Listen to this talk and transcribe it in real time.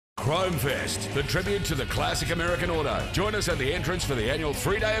ChromeFest, the tribute to the classic American auto. Join us at the entrance for the annual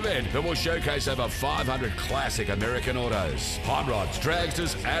 3-day event that will showcase over 500 classic American autos, hot rods,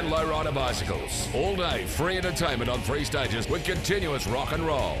 dragsters and lowrider bicycles. All day free entertainment on 3 stages with continuous rock and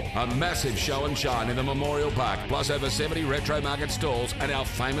roll. A massive show and shine in the Memorial Park, plus over 70 retro market stalls and our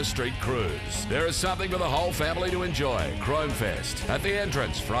famous street cruise. There is something for the whole family to enjoy. ChromeFest at the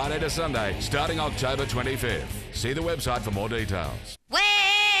entrance Friday to Sunday starting October 25th. See the website for more details. Well,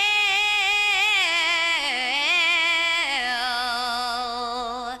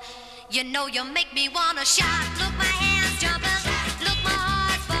 you know you make me wanna shout. Look,